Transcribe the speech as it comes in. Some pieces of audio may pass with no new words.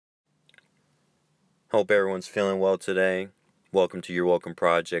Hope everyone's feeling well today. Welcome to your Welcome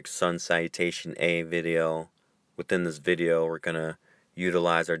Project Sun Salutation A video. Within this video, we're going to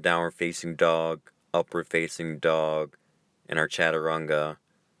utilize our downward facing dog, upward facing dog, and our chaturanga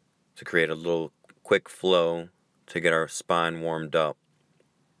to create a little quick flow to get our spine warmed up.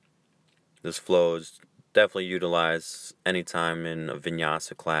 This flow is definitely utilized anytime in a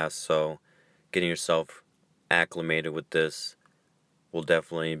Vinyasa class, so getting yourself acclimated with this will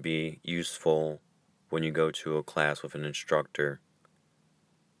definitely be useful when you go to a class with an instructor.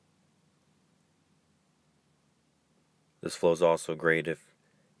 This flow is also great if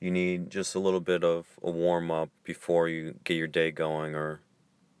you need just a little bit of a warm-up before you get your day going, or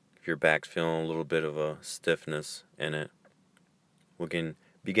if your back's feeling a little bit of a stiffness in it. We can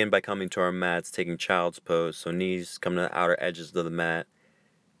begin by coming to our mats, taking child's pose, so knees come to the outer edges of the mat,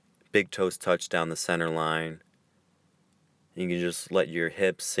 big toes touch down the center line. You can just let your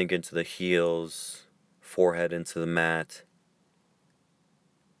hips sink into the heels, forehead into the mat,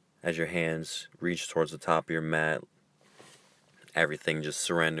 as your hands reach towards the top of your mat, everything just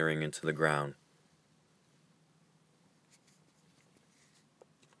surrendering into the ground.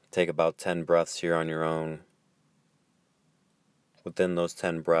 Take about 10 breaths here on your own. Within those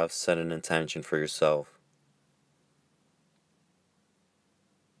 10 breaths, set an intention for yourself.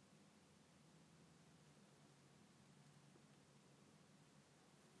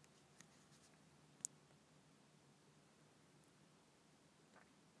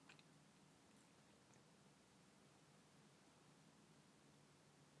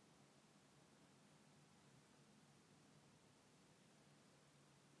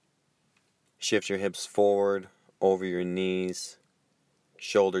 Shift your hips forward, over your knees,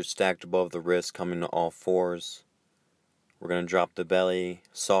 shoulders stacked above the wrists, coming to all fours. We're going to drop the belly,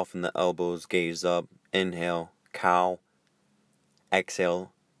 soften the elbows, gaze up. Inhale, cow.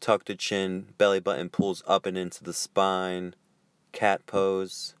 Exhale, tuck the chin, belly button pulls up and into the spine. Cat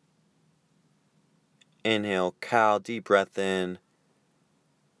pose. Inhale, cow, deep breath in.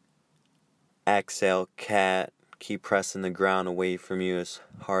 Exhale, cat. Keep pressing the ground away from you as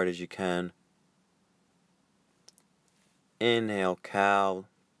hard as you can. Inhale, cow,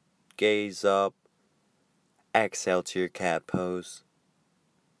 gaze up. Exhale to your cat pose.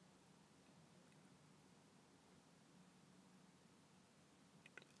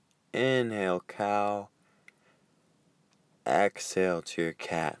 Inhale, cow. Exhale to your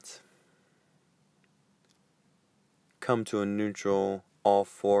cat. Come to a neutral, all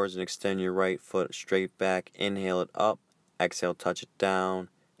fours, and extend your right foot straight back. Inhale it up. Exhale, touch it down.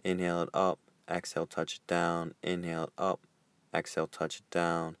 Inhale it up. Exhale, touch it down. Inhale it up. Exhale, touch it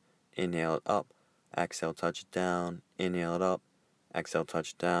down. Inhale it up. Exhale, touch it down. Inhale it up. Exhale,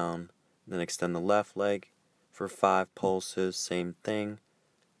 touch it down. Then extend the left leg for 5 pulses. Same thing.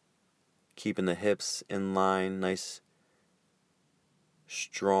 Keeping the hips in line. Nice,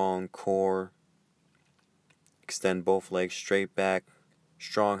 strong core. Extend both legs straight back.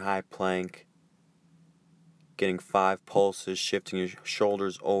 Strong high plank. Getting 5 pulses. Shifting your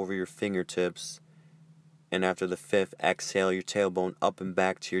shoulders over your fingertips. And after the 5th, exhale your tailbone up and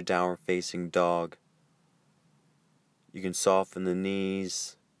back to your downward facing dog. You can soften the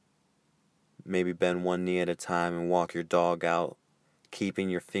knees, maybe bend one knee at a time and walk your dog out, keeping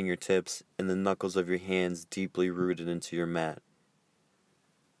your fingertips and the knuckles of your hands deeply rooted into your mat.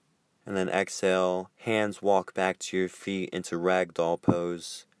 And then exhale, hands walk back to your feet into ragdoll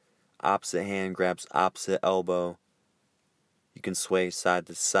pose. Opposite hand grabs opposite elbow. You can sway side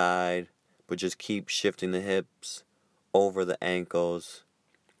to side, but just keep shifting the hips over the ankles,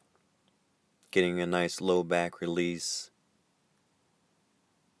 getting a nice low back release.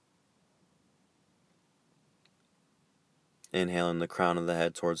 Inhaling the crown of the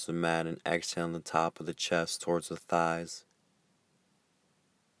head towards the mat and exhaling the top of the chest towards the thighs.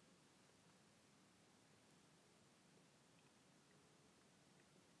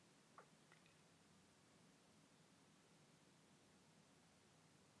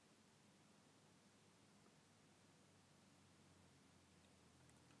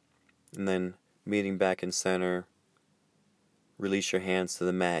 And then meeting back in center, release your hands to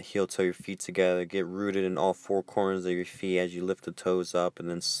the mat, heel toe your feet together, get rooted in all 4 corners of your feet as you lift the toes up, and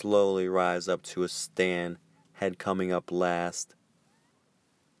then slowly rise up to a stand, head coming up last,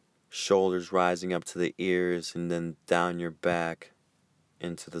 shoulders rising up to the ears, and then down your back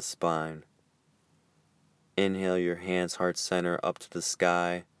into the spine. Inhale your hands heart center up to the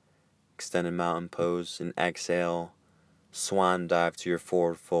sky, extended mountain pose, and exhale, swan dive to your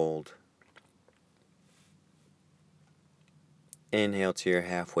forward fold. Inhale to your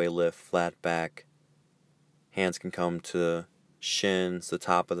halfway lift, flat back. Hands can come to shins, the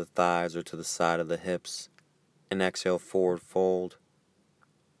top of the thighs, or to the side of the hips. And exhale, forward fold.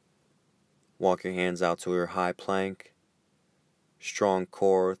 Walk your hands out to your high plank. Strong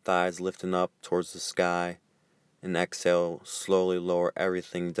core, thighs lifting up towards the sky. And exhale, slowly lower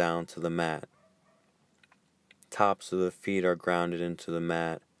everything down to the mat. Tops of the feet are grounded into the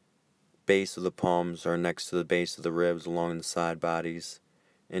mat. Base of the palms are next to the base of the ribs along the side bodies.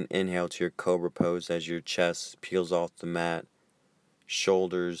 And inhale to your cobra pose as your chest peels off the mat.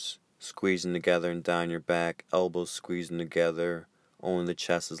 Shoulders squeezing together and down your back. Elbows squeezing together. Only the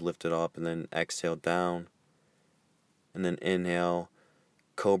chest is lifted up, and then exhale down. And then inhale,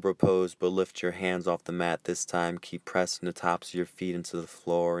 cobra pose, but lift your hands off the mat this time. Keep pressing the tops of your feet into the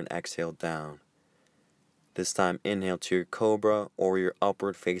floor and exhale down. This time, inhale to your cobra or your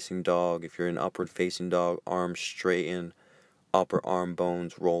upward facing dog. If you're in upward facing dog, arms straighten, upper arm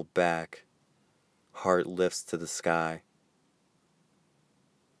bones roll back, heart lifts to the sky.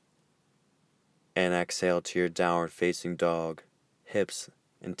 And exhale to your downward facing dog, hips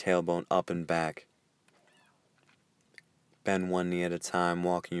and tailbone up and back. Bend one knee at a time,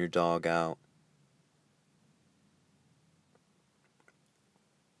 walking your dog out.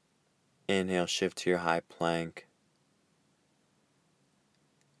 Inhale, shift to your high plank.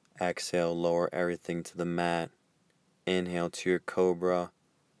 Exhale, lower everything to the mat. Inhale to your cobra.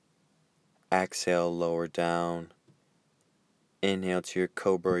 Exhale, lower down. Inhale to your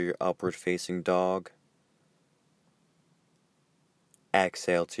cobra, your upward facing dog.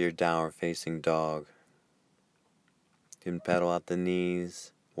 Exhale to your downward facing dog. You can pedal out the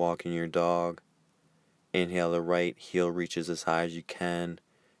knees, walking your dog. Inhale, the right heel reaches as high as you can.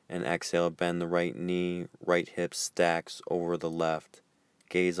 And exhale, bend the right knee, right hip stacks over the left.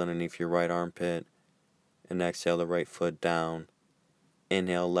 Gaze underneath your right armpit. And exhale, the right foot down.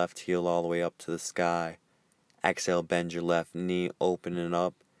 Inhale, left heel all the way up to the sky. Exhale, bend your left knee, open it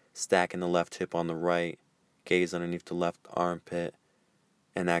up, stacking the left hip on the right. Gaze underneath the left armpit.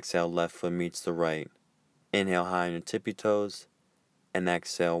 And exhale, left foot meets the right. Inhale, high on your tippy toes. And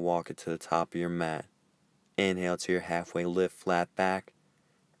exhale, walk it to the top of your mat. Inhale to your halfway lift, flat back.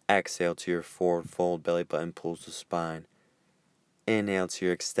 Exhale to your forward fold, belly button pulls the spine. Inhale to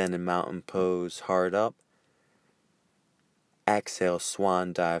your extended mountain pose, heart up. Exhale,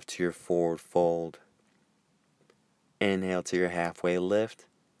 swan dive to your forward fold. Inhale to your halfway lift.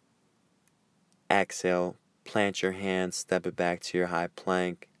 Exhale, plant your hands, step it back to your high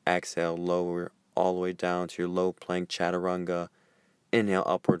plank. Exhale, lower all the way down to your low plank chaturanga. Inhale,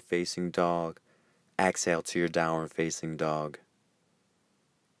 upward facing dog. Exhale to your downward facing dog.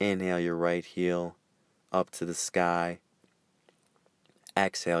 Inhale your right heel up to the sky.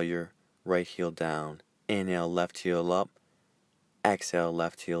 Exhale your right heel down. Inhale left heel up. Exhale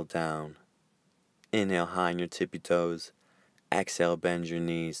left heel down. Inhale high on your tippy toes. Exhale bend your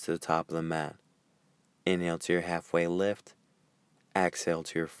knees to the top of the mat. Inhale to your halfway lift. Exhale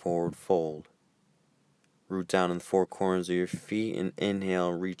to your forward fold. Root down in the four corners of your feet and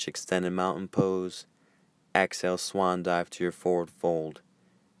inhale, reach extended mountain pose. Exhale, swan dive to your forward fold.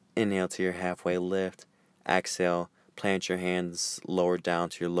 Inhale to your halfway lift. Exhale, plant your hands lower down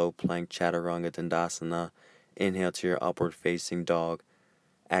to your low plank chaturanga dandasana. Inhale to your upward facing dog.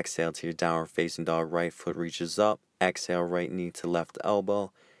 Exhale to your downward facing dog. Right foot reaches up. Exhale, right knee to left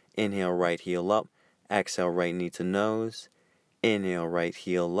elbow. Inhale, right heel up. Exhale, right knee to nose. Inhale, right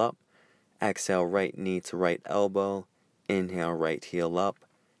heel up. Exhale, right knee to right elbow. Inhale, right heel up.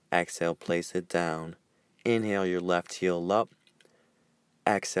 Exhale, place it down. Inhale, your left heel up.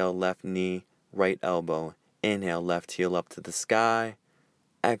 Exhale, left knee, right elbow. Inhale, left heel up to the sky.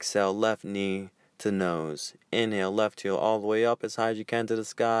 Exhale, left knee to nose. Inhale, left heel all the way up as high as you can to the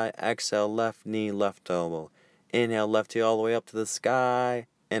sky. Exhale, left knee, left elbow. Inhale, left heel all the way up to the sky.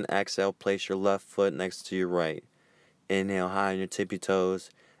 And exhale, place your left foot next to your right. Inhale, high on your tippy toes.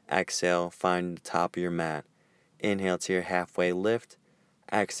 Exhale, find the top of your mat. Inhale to your halfway lift.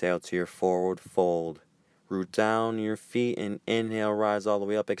 Exhale to your forward fold. Root down your feet and inhale, rise all the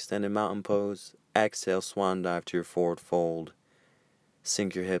way up, extended mountain pose. Exhale, swan dive to your forward fold.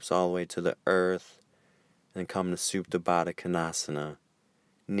 Sink your hips all the way to the earth. And come to Supta Baddha Konasana.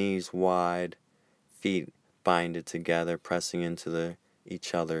 Knees wide, feet binded together, pressing into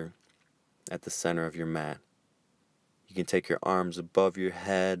each other at the center of your mat. You can take your arms above your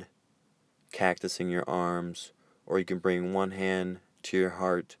head, cactusing your arms, or you can bring one hand to your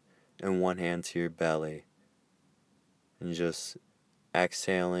heart and one hand to your belly. And just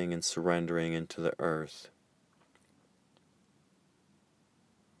exhaling and surrendering into the earth.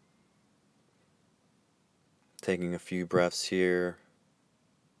 Taking a few breaths here,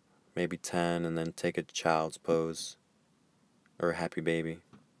 maybe 10, and then take a child's pose. or happy baby.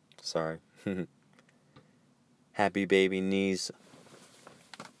 Sorry. Happy baby, knees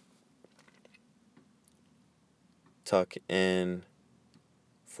tuck in,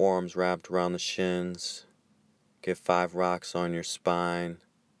 forearms wrapped around the shins. Get 5 rocks on your spine.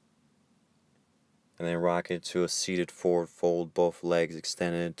 And then rock it to a seated forward fold, both legs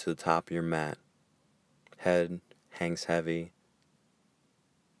extended to the top of your mat. Head hangs heavy.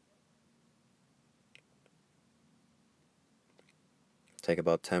 Take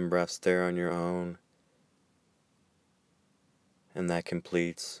about 10 breaths there on your own. And that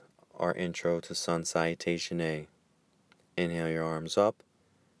completes our intro to Sun Salutation A. Inhale your arms up.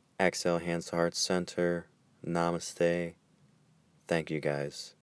 Exhale, hands to heart center. Namaste. Thank you guys.